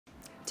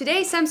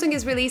Today, Samsung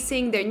is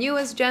releasing their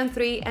newest Gen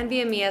 3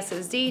 NVMe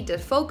SSD that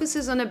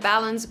focuses on a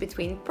balance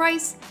between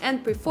price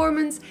and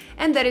performance,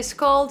 and that is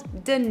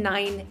called the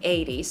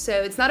 980. So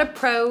it's not a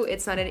Pro,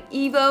 it's not an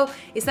Evo,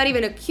 it's not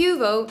even a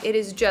QVO, it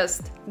is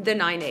just the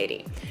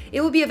 980.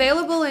 It will be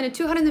available in a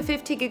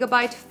 250GB,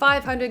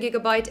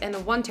 500GB, and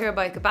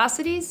 1TB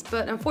capacities,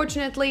 but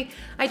unfortunately,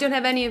 I don't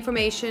have any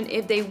information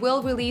if they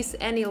will release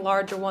any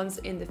larger ones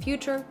in the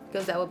future,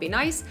 because that would be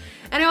nice.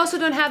 And I also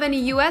don't have any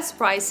US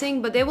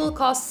pricing, but they will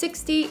cost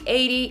 60,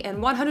 80,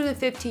 and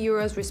 150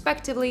 euros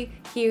respectively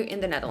here in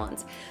the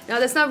Netherlands. Now,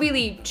 that's not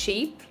really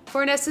cheap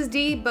for an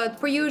SSD,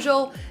 but per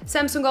usual,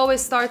 Samsung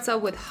always starts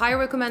out with high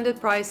recommended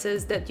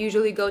prices that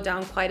usually go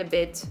down quite a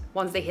bit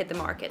once they hit the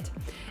market.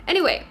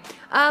 Anyway,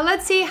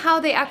 let's see how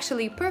they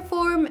actually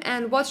perform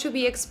and what should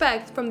we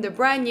expect from the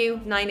brand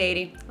new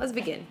 980. Let's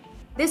begin.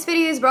 This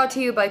video is brought to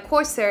you by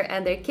Corsair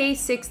and their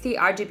K60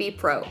 RGB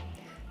Pro.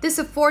 This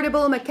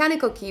affordable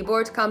mechanical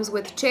keyboard comes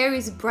with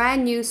Cherry's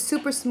brand new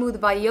super smooth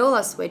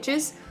Viola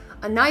switches,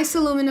 a nice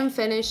aluminum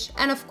finish,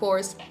 and of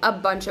course, a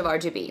bunch of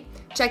RGB.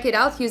 Check it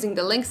out using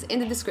the links in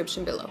the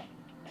description below.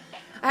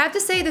 I have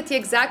to say that the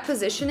exact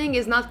positioning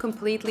is not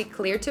completely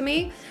clear to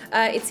me.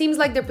 It seems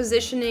like they're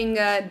positioning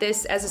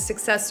this as a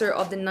successor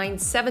of the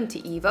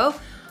 970 Evo,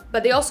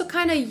 but they also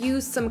kind of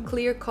used some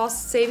clear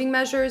cost-saving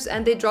measures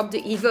and they dropped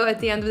the Evo at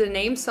the end of the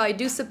name, so I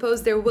do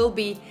suppose there will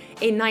be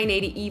a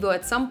 980 Evo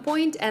at some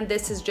point, and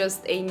this is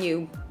just a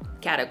new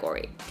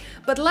category.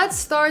 But let's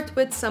start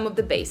with some of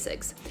the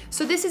basics.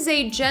 So this is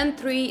a Gen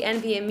 3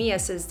 NVMe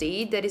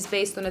SSD that is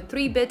based on a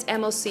 3-bit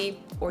MLC,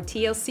 or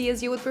TLC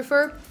as you would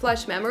prefer,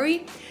 flash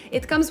memory.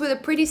 It comes with a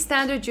pretty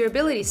standard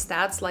durability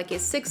stats like a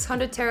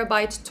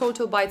 600TB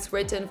total bytes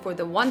written for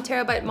the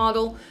 1TB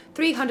model,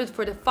 300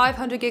 for the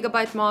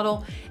 500GB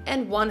model,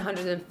 and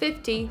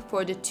 150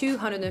 for the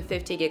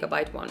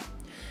 250GB one.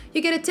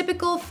 You get a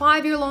typical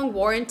 5-year-long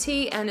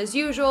warranty, and as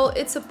usual,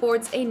 it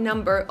supports a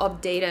number of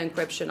data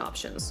encryption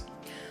options.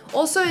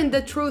 Also, in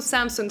the true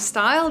Samsung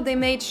style, they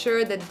made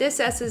sure that this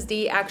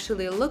SSD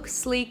actually looks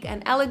sleek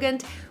and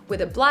elegant with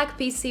a black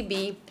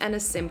PCB and a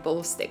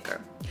simple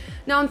sticker.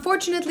 Now,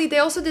 unfortunately, they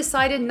also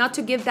decided not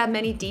to give that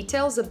many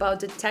details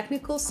about the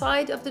technical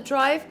side of the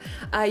drive.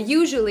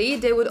 Usually,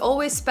 they would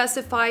always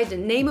specify the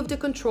name of the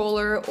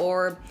controller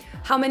or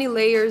how many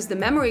layers the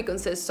memory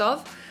consists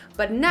of,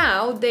 but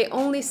now they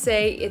only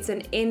say it's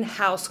an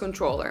in-house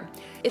controller.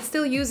 It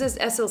still uses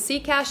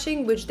SLC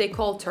caching, which they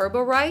call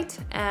turbo write,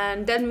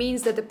 and that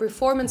means that the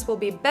performance will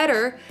be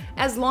better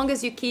as long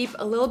as you keep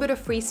a little bit of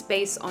free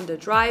space on the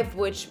drive,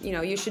 which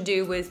you should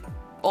do with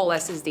all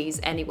SSDs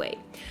anyway.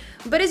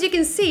 But as you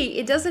can see,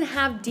 it doesn't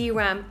have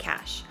DRAM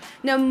cache.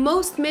 Now,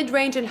 most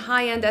mid-range and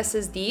high-end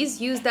SSDs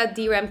use that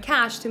DRAM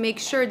cache to make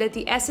sure that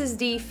the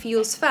SSD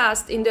feels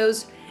fast in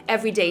those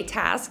everyday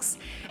tasks,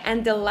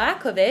 and the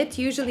lack of it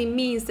usually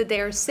means that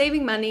they are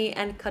saving money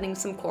and cutting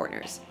some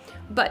corners.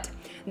 But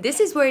this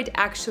is where it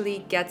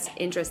actually gets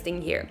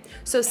interesting here.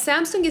 So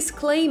Samsung is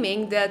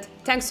claiming that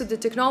thanks to the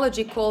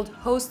technology called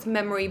Host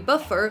Memory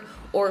Buffer,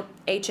 or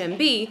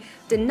HMB,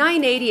 the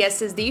 980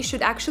 SSD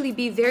should actually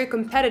be very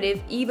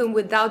competitive even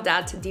without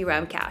that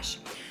DRAM cache.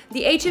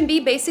 The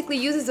HMB basically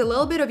uses a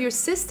little bit of your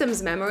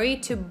system's memory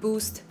to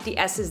boost the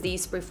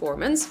SSD's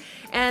performance,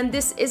 and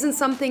this isn't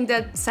something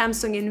that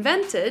Samsung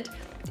invented.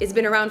 It's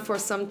been around for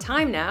some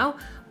time now,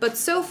 but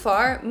so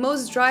far,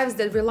 most drives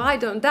that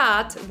relied on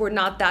that were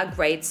not that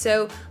great.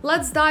 So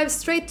let's dive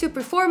straight to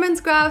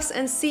performance graphs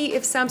and see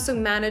if Samsung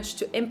managed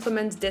to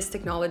implement this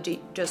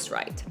technology just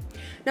right.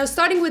 Now,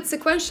 starting with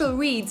sequential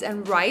reads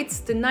and writes,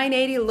 the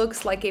 980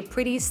 looks like a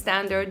pretty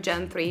standard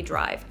Gen 3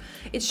 drive.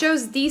 It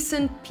shows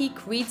decent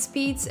peak read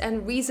speeds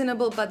and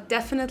reasonable but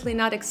definitely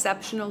not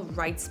exceptional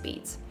write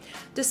speeds.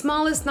 The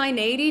smallest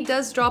 980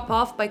 does drop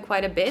off by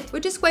quite a bit,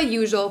 which is quite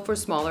usual for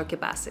smaller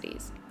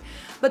capacities.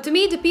 But to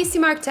me, the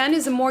PC Mark X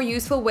is a more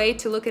useful way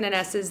to look at an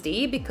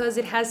SSD because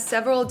it has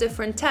several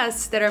different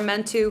tests that are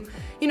meant to,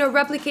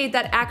 replicate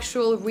that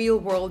actual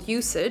real-world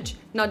usage,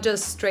 not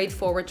just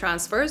straightforward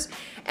transfers.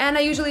 And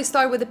I usually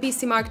start with the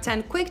PC Mark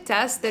X quick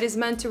test that is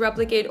meant to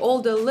replicate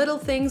all the little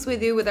things we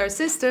do with our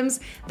systems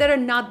that are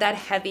not that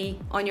heavy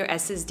on your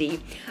SSD.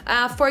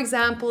 For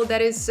example,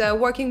 that is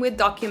working with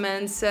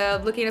documents,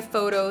 looking at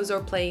photos, or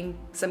playing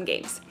some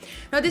games.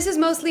 Now, this is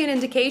mostly an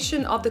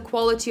indication of the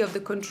quality of the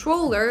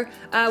controller,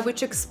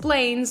 which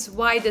explains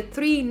why the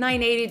three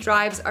 980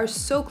 drives are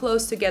so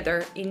close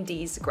together in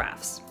these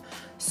graphs.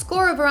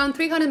 Score of around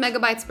 300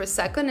 megabytes per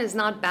second is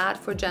not bad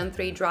for Gen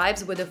 3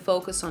 drives with a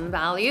focus on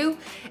value,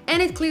 and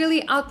it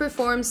clearly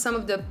outperforms some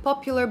of the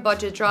popular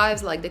budget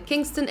drives like the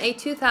Kingston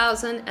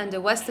A2000 and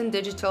the Western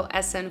Digital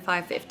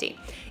SN550.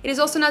 It is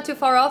also not too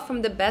far off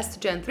from the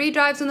best Gen 3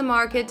 drives on the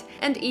market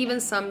and even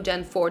some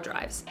Gen 4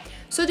 drives.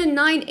 So the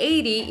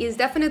 980 is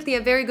definitely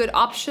a very good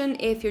option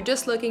if you're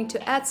just looking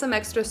to add some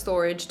extra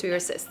storage to your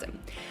system.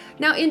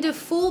 Now, in the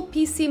full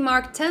PC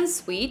Mark X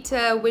suite,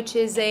 which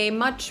is a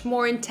much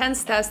more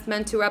intense test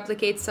meant to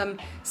replicate some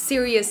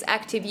serious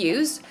active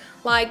use,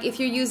 like if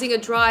you're using a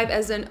drive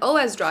as an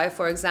OS drive,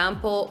 for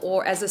example,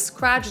 or as a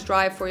scratch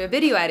drive for your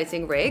video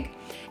editing rig,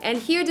 and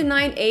here the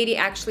 980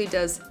 actually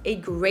does a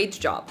great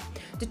job.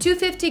 The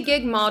 250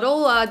 gig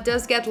model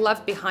does get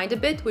left behind a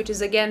bit, which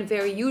is again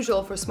very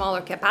usual for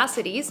smaller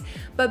capacities,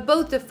 but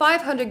both the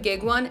 500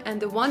 gig one and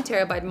the 1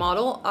 terabyte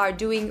model are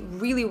doing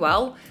really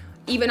well,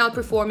 even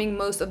outperforming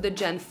most of the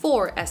Gen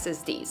 4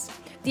 SSDs.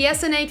 The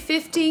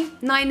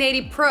SN850,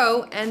 980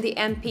 Pro and the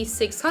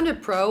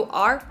MP600 Pro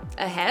are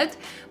ahead,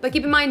 but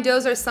keep in mind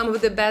those are some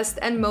of the best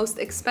and most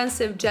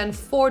expensive Gen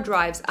 4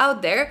 drives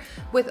out there,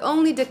 with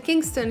only the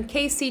Kingston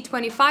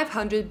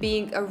KC2500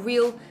 being a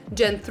real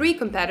Gen 3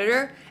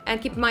 competitor, and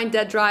keep in mind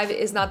that drive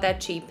is not that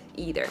cheap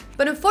either.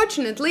 But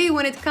unfortunately,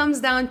 when it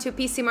comes down to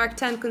PCMark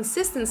 10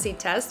 consistency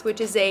test,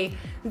 which is a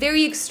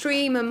very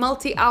extreme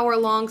multi-hour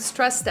long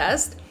stress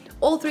test,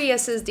 all three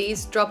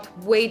SSDs dropped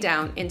way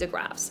down in the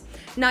graphs.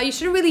 Now, you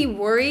shouldn't really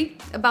worry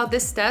about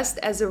this test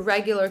as a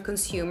regular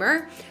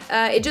consumer.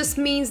 It just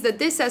means that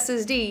this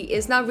SSD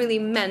is not really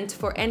meant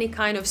for any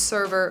kind of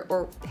server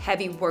or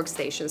heavy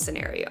workstation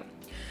scenario.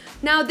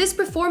 Now, this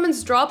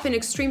performance drop in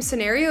extreme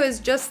scenario is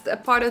just a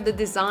part of the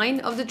design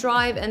of the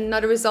drive and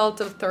not a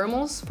result of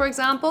thermals, for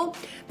example,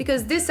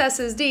 because this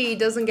SSD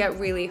doesn't get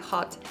really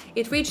hot.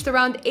 It reached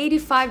around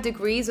 85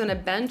 degrees on a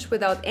bench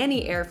without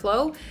any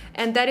airflow,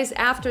 and that is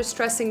after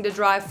stressing the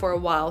drive for a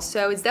while,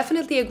 so it's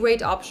definitely a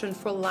great option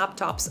for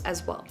laptops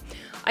as well.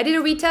 I did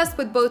a retest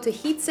with both a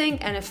heatsink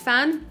and a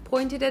fan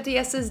pointed at the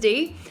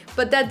SSD,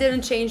 but that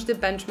didn't change the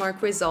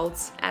benchmark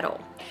results at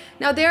all.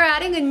 Now, they're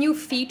adding a new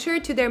feature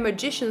to their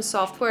Magician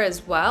software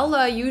as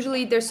well.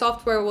 Usually their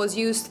software was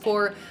used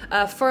for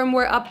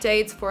firmware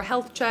updates, for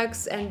health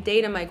checks and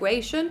data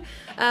migration,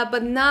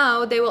 but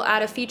now they will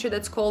add a feature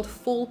that's called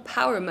full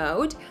power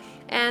mode.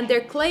 And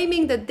they're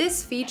claiming that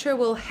this feature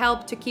will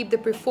help to keep the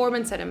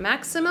performance at a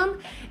maximum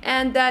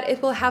and that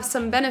it will have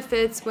some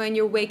benefits when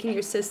you're waking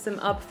your system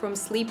up from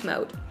sleep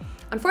mode.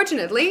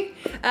 Unfortunately,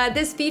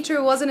 this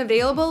feature wasn't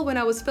available when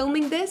I was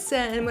filming this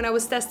and when I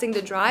was testing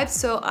the drive,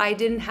 so I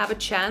didn't have a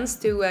chance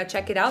to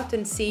check it out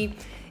and see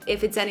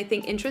if it's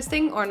anything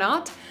interesting or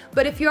not.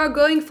 But if you are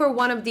going for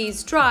one of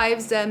these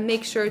drives,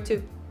 make sure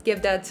to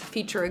give that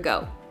feature a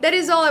go. That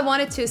is all I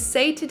wanted to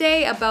say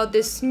today about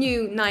this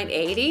new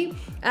 980.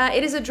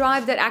 It is a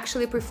drive that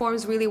actually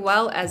performs really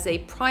well as a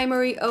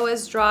primary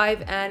OS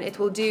drive, and it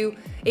will do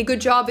a good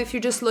job if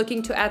you're just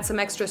looking to add some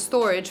extra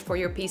storage for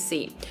your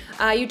PC.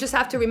 You just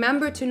have to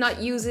remember to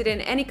not use it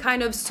in any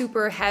kind of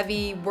super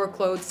heavy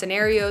workload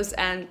scenarios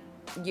and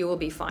you will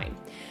be fine.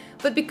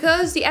 But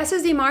because the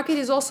SSD market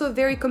is also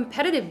very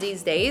competitive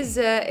these days,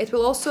 it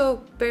will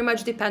also very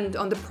much depend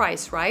on the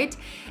price, right?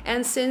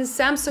 And since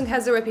Samsung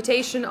has a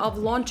reputation of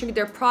launching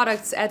their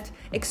products at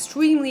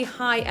extremely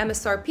high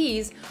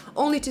MSRPs,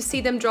 only to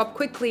see them drop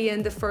quickly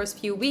in the first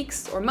few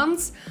weeks or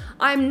months,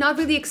 I'm not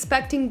really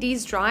expecting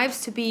these drives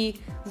to be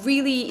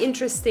really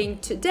interesting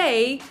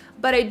today,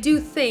 but I do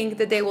think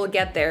that they will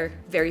get there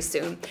very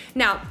soon.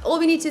 Now, all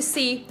we need to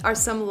see are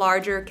some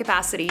larger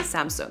capacity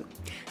Samsung.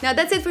 Now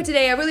that's it for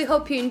today. I really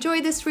hope you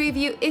enjoyed this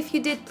review. If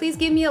you did, please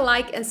give me a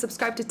like and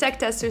subscribe to Tech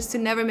Testers to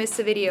never miss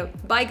a video.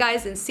 Bye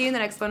guys, and see you in the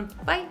next one.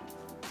 Bye!